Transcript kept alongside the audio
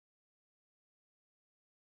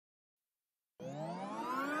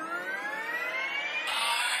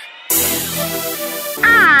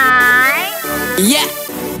Yeah,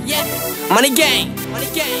 money gang,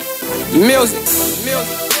 music,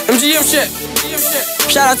 MGM shit.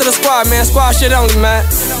 Shout out to the squad, man. Squad shit only, man.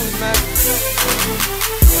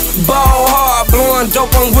 Ball hard, blowing dope,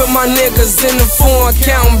 I'm with my niggas in the phone,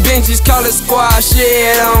 counting benches, call it squad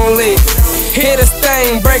shit only. Hit a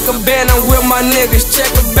stain, break a band, I'm with my niggas. Check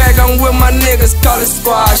a bag, I'm with my niggas, call it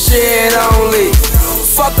squad shit only.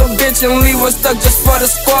 Fuck a bitch and leave us stuck just for the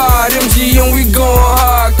squad. MGM, we going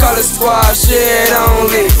hard, call it squad shit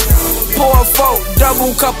only. Pour a fork,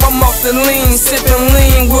 double cup, I'm off the lean, sippin'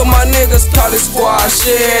 lean with my niggas, call it squad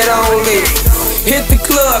shit only. Hit the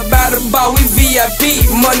club, by the bar, we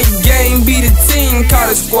VIP, money game, be the team,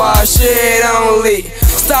 call it squad shit only.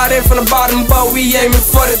 Started from the bottom, but we aiming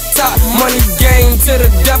for the top. Money game to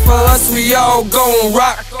the death of us, we all gon'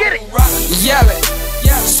 rock. Yell it,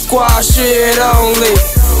 squad shit only.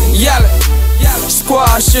 Yell it,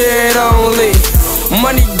 squad shit only.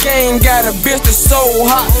 Money game got a bitch that's so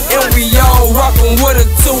hot, and we all rockin' with her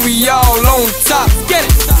till we all on top. Get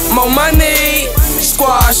it, more money,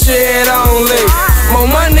 squad shit only. More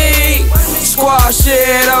money, squad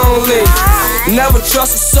shit only. Never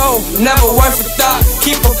trust a soul, never wife a thought.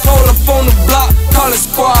 Keep a pole up on the block, call it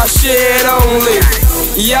squad shit only.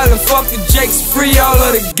 Yellin' fuck the Jakes, free all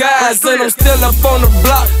of the guys, and I'm still up on the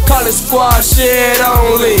block, call it squad shit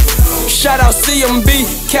only. Shout out CMB,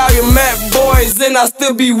 Calumet boys, and I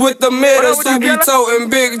still be with the middles who be toting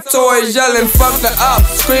big toys. Yellin' fuck the op,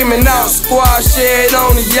 screaming out squad shit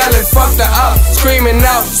only. Yellin' fuck the op, screaming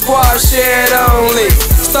out squad shit only.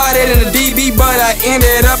 Started in the DB, but I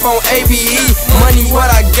ended up on ABE. Money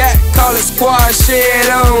what I got, call it squad shit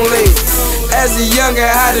only. As a youngin',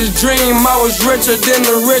 I had a dream, I was richer than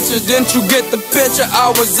the richest. Didn't you get the picture?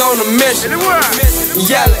 I was on a mission.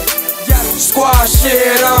 Yellin', squad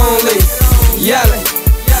shit only. Yellin',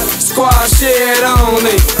 squad shit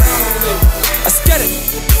only. Let's get it.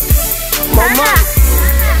 More money.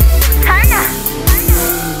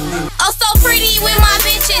 Oh, so pretty with my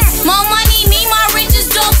bitches. More money, me, my riches.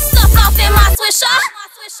 Dope stuff off in my swisher.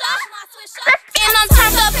 And I'm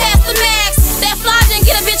turned up past the max. That flies and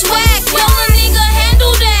get a bitch whacked. Yo, a nigga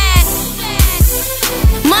handle that.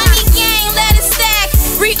 Money gang, let it stack.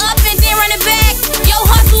 Re-up and then run it back. Yo,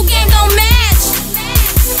 hustle game don't match.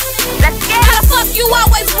 How the fuck you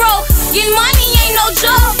always broke? Getting money ain't no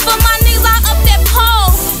joke. But my niggas all up that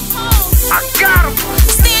pole. I got him.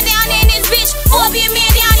 Stand down in this bitch, or be a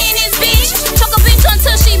man down in this bitch. Choke a bitch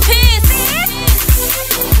until she pissed.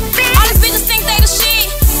 All these bitches think they the shit.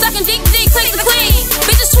 Sucking dick, click.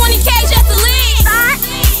 Bitches 20K just to lick.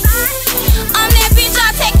 I'm that bitch,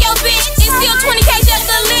 I'll take your bitch. It's still 20K just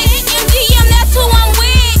to lick. MGM, that's who I'm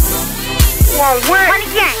with.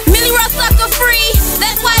 MILLIE Rock sucker free.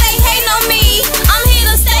 That's why they hating on me. I'm here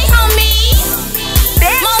to stay homie.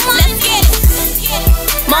 More money, let's get it.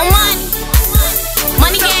 More money.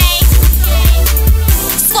 Money gang.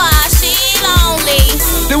 Squad shit only.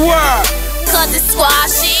 The world. Cause it's squad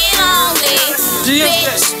shit only.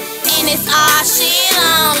 Bitch. And it's all shit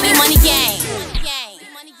only. Money gang.